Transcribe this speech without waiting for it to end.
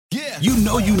You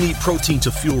know you need protein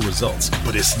to fuel results,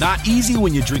 but it's not easy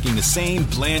when you're drinking the same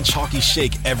bland, chalky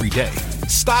shake every day.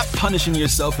 Stop punishing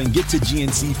yourself and get to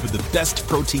GNC for the best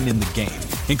protein in the game,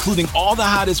 including all the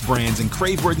hottest brands and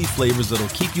crave-worthy flavors that'll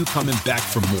keep you coming back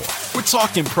for more. We're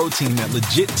talking protein that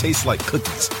legit tastes like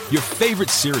cookies, your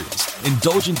favorite cereals,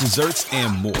 indulgent desserts,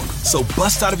 and more. So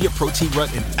bust out of your protein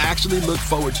rut and actually look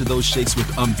forward to those shakes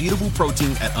with unbeatable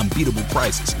protein at unbeatable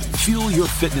prices. Fuel your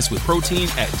fitness with protein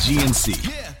at GNC.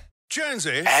 Yeah.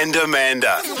 Jonesy and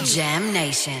Amanda. Jam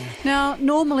Nation. Now,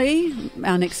 normally,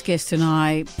 our next guest and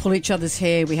I pull each other's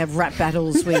hair, we have rap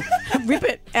battles, we rip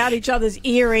it out each other's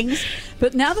earrings.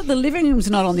 But now that the living room's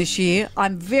not on this year,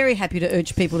 I'm very happy to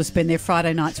urge people to spend their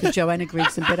Friday nights with Joanna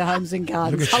Griggs and Better Homes and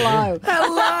Gardens. Hello.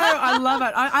 Hello. I love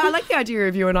it. I like the idea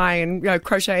of you and I in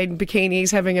crocheted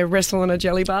bikinis having a wrestle and a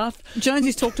jelly bath.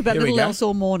 Jonesy's talked about Here we little go. else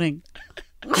all morning.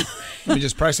 Let me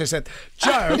just process that.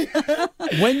 Joe,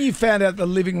 when you found out the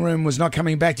living room was not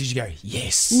coming back, did you go,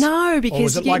 yes? No, because Or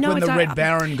was it like when the Red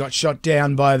Baron got shot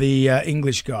down by the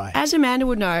English guy? As Amanda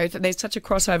would know, that there's such a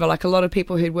crossover, like a lot of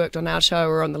people who'd worked on our show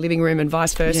or on the living room and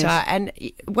vice versa. Yes. And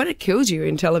what it kills you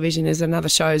in television is another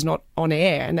show's not on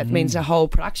air, and that means the whole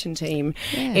production team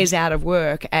is out of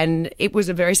work. And it was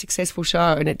a very successful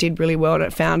show, and it did really well, and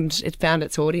it found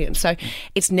its audience. So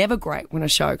it's never great when a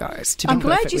show goes, to be I'm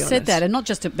glad perfectly you said honest. that, and not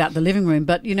just about the living room,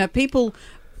 but, you know, people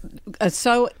are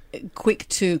so quick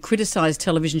to criticise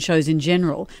television shows in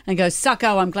general and go,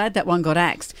 sucko, I'm glad that one got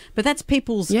axed. But that's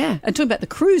people's, and talking about the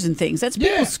crews and things, that's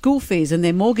people's school fees and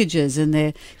their mortgages and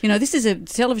their, you know, this is a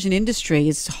television industry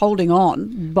is holding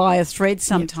on by a thread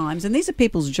sometimes, and these are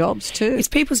people's jobs too. It's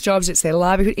people's jobs, it's their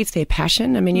livelihood, it's their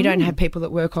passion. I mean, you don't have people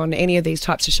that work on any of these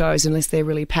types of shows unless they're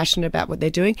really passionate about what they're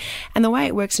doing. And the way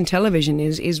it works in television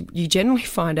is you generally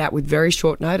find out with very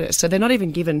short notice. So they're not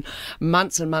even given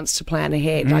months and months to plan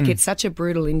ahead. Like, it's such a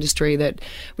brutal industry that,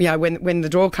 you know, when the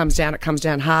draw comes down, it comes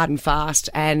down hard and fast,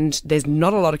 and there's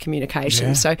not a lot of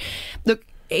communication. So, look,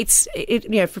 it's you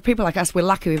know, for people like us, we're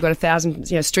lucky we've got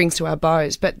 1,000 strings to our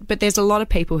bows, but there's a lot of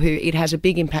people who it has a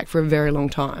big impact for a very long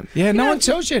time. Yeah, no one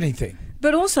tells you anything.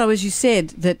 But also, as you said,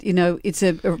 that, you know, it's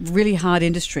a really hard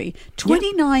industry.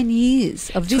 29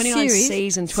 years of this 29 series.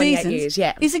 seasons, 28 years,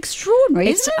 is extraordinary,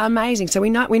 It's isn't it? amazing. So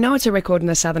we know it's a record in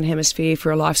the Southern Hemisphere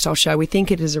for a lifestyle show. We think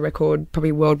it is a record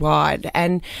probably worldwide.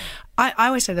 And I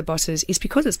always say to the bosses, it's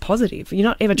because it's positive. You're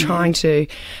not ever trying to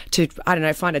I don't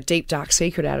know, find a deep, dark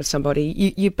secret out of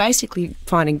somebody. You're basically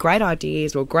finding great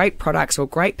ideas or great products or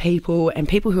great people and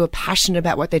people who are passionate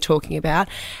about what they're talking about,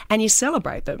 and you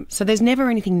celebrate them. So there's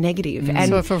never anything negative. And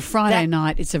So for a Friday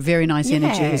night, it's a very nice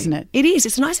energy, isn't it? It is.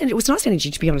 It's nice energy,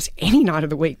 to be honest, any night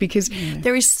of the week, because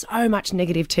there is so much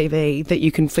negative TV that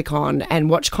you can flick on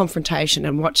and watch confrontation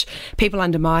and watch people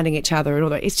undermining each other and all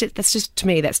that. To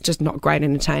me, that's just not great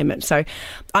entertainment. So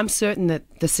I'm certain that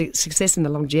the success and the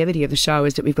longevity of the show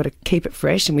is that we've got to keep it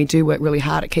fresh, and we do work really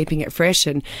hard at keeping it fresh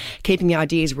and keeping the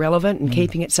ideas relevant and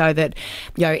keeping it so that,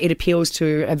 you know, it appeals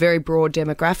to a very broad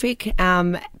demographic,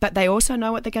 but they also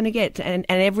know what they're going to get, and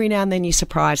every now and then you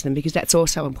surprise them, because that's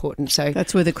also important. So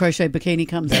That's where the crochet bikini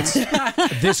comes out.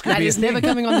 This could that be is a thing. never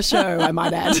coming on the show, I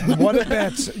might add. What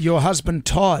about your husband,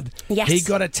 Todd? Yes. He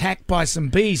got attacked by some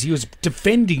bees. He was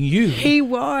defending you. He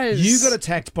was. You got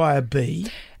attacked by a bee.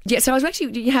 Yeah, so I was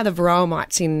actually, you have the varroa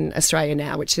mites in Australia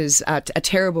now, which is a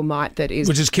terrible mite that is...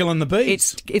 Which is killing the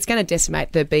bees. It's going to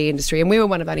decimate the bee industry, and we were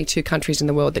one of only 2 countries in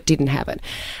the world that didn't have it.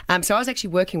 So I was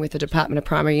actually working with the Department of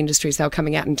Primary Industries. They were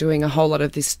coming out and doing a whole lot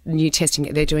of this new testing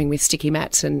that they're doing with sticky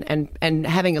mats and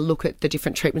having a look at the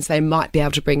different treatments they might be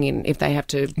able to bring in if they have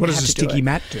to. What does a sticky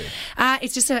mat do?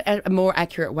 It's just a more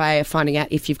accurate way of finding out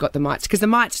if you've got the mites. Because the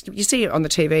mites, you see it on the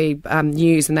TV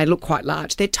news, and they look quite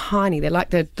large. They're tiny. They're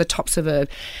like the tops of a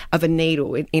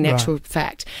needle in actual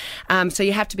fact. So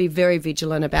you have to be very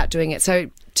vigilant about doing it. So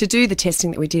to do the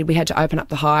testing that we did, we had to open up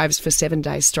the hives for 7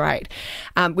 days straight,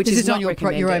 which This is is not on your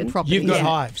recommended. own property. You've got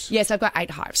hives. Yes, I've got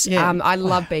 8 hives. Yeah. I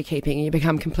love beekeeping. You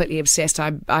become completely obsessed.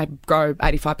 I grow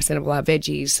 85% of all our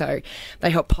veggies, so they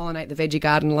help pollinate the veggie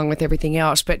garden along with everything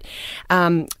else. But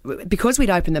because we'd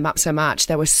opened them up so much,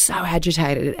 they were so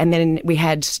agitated. And then we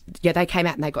had, they came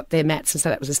out and they got their mats, and so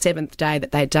that was the 7th day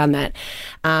that they'd done that.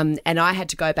 And I had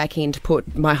to go back in to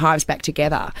put my hives back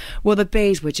together. Well, the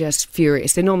bees were just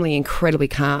furious. They're normally incredibly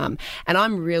calm calm. And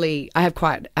I have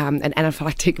quite an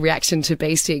anaphylactic reaction to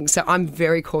bee stings, so I'm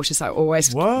very cautious. I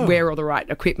always wear all the right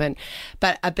equipment.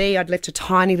 But a bee, I'd left a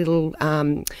tiny little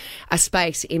a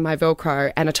space in my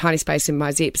Velcro and a tiny space in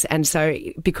my zips. And so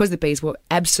because the bees were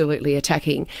absolutely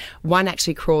attacking, one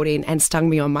actually crawled in and stung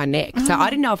me on my neck. So I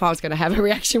didn't know if I was going to have a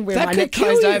reaction where my neck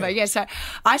closed over. Yeah, so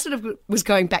I sort of was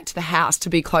going back to the house to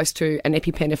be close to an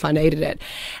EpiPen if I needed it.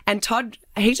 And Todd,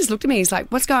 he just looked at me. He's like,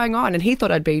 "What's going on?" And he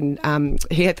thought I'd been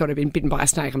bitten by a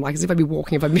snake. I'm like, as if I'd be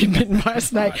walking if I'd been bitten by a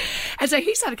snake. And so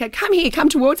he started going, "Come here, come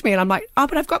towards me." And I'm like, "Oh,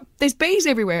 but there's bees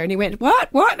everywhere." And he went, "What?"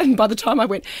 And by the time I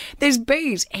went, "There's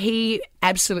bees," he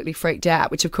absolutely freaked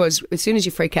out. Which, of course, as soon as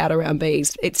you freak out around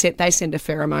bees, they send a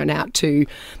pheromone out to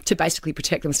basically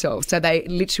protect themselves. So they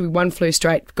literally, one flew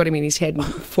straight, got him in his head, and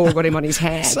four got him on his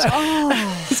hand.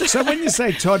 So when you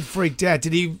say Todd freaked out,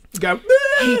 did he go?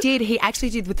 He did. He actually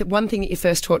did with the one thing that you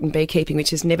first taught in beekeeping,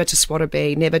 which is never to swat a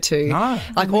bee, never to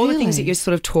all the things that you're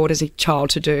sort of taught as a child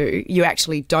to do, you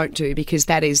actually don't do, because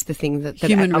that is the thing that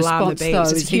human alarm the response, bees.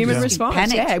 though, It's human response.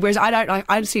 panic. Yeah. Whereas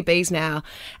I see bees now,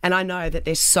 and I know that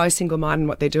they're so single-minded in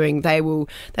what they're doing. They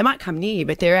might come near you,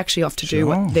 but they're actually off to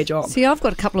do their job. See, I've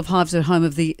got a couple of hives at home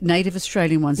of the native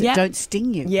Australian ones that don't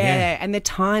sting you. Yeah, and they're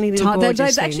tiny little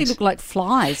gorgeous They actually things. look like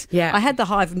flies. Yeah. I had the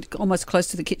hive almost close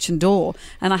to the kitchen door,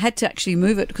 and I had to actually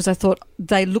move it because I thought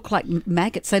they look like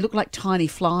maggots. They look like tiny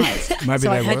flies. Maybe so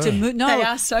they I had were. to move. No, They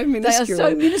are so minuscule. They are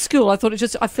so minuscule. I thought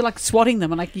I feel like swatting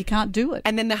them, and you can't do it.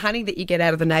 And then the honey that you get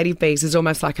out of the native bees is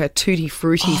almost like a tutti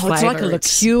fruity flavour. It's like a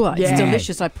liqueur. Yeah. It's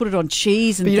delicious. I put it on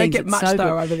cheese and But you don't things. get It's much, so though,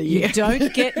 good. over the year. You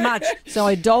don't get much, so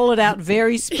I dole it out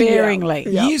very sparingly.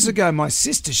 Yeah. Years ago, my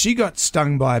sister, she got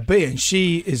stung by a bee, and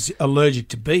she is allergic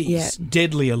to bees, Yeah.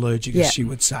 deadly allergic, Yeah. as she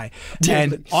would say.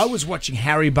 Deadly. And I was watching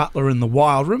Harry Butler in the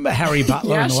Wild. Remember Harry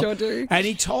Butler? Yeah, in the I Wild? sure do. And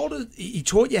he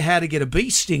taught you how to get a bee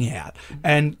sting out.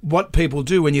 And what people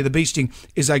do when you're the bee sting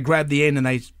is they grab the end and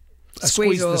they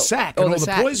squeeze the sac and all the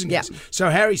poison yeah. goes. So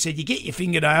Harry said, you get your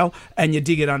fingernail and you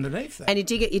dig it underneath that. And you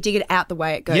dig it out the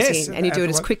way it goes Yes, in, and you do out it the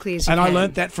as way. quickly as you And can. I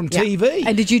learnt that from Yeah. TV.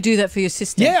 And did you do that for your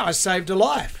sister? Yeah, I saved a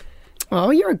life. Oh,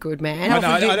 you're a good man. I know,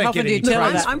 I don't How get often do you any tell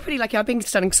her praise. that? I'm pretty lucky. I've been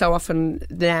stunning so often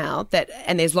now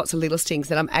and there's lots of little stings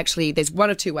that there's one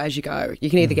of two ways you go. You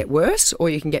can either get worse or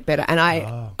you can get better.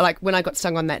 And like when I got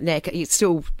stung on that neck, it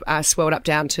still swelled up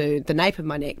down to the nape of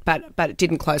my neck, but it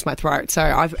didn't close my throat. So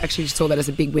I actually saw that as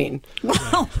a big win.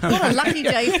 Wow, what a lucky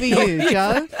day for you,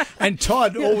 Joe. And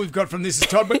Todd, all we've got from this is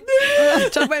Todd. But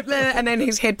And then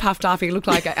his head puffed up. He looked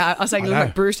like I was saying, he looked know.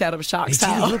 like Bruce out of a shark's he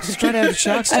tail. looked straight out of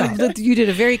Shark's Tail. You did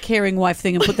a very caring wife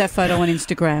thing and put that photo on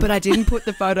Instagram. But I didn't put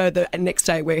the photo the next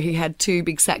day where he had two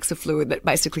big sacks of fluid that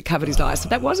basically covered his eyes. So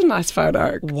that was a nice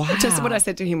photo. Wow. Just what I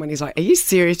said to him when he's like, "Are you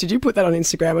serious? Did you put that on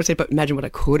Instagram?" I said, "But imagine what I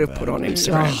could have put on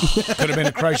Instagram." Could have been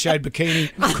a crocheted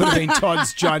bikini. Could have been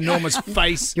Todd's ginormous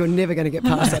face. You're never going to get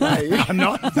past that, are you? I'm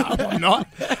not. No, I'm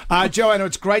not. Joanna,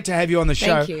 it's great to have you on the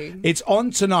show. Thank you. It's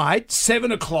on tonight,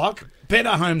 7:00. Better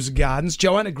Homes and Gardens.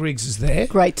 Joanna Griggs is there.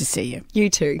 Great to see you. You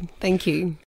too. Thank you.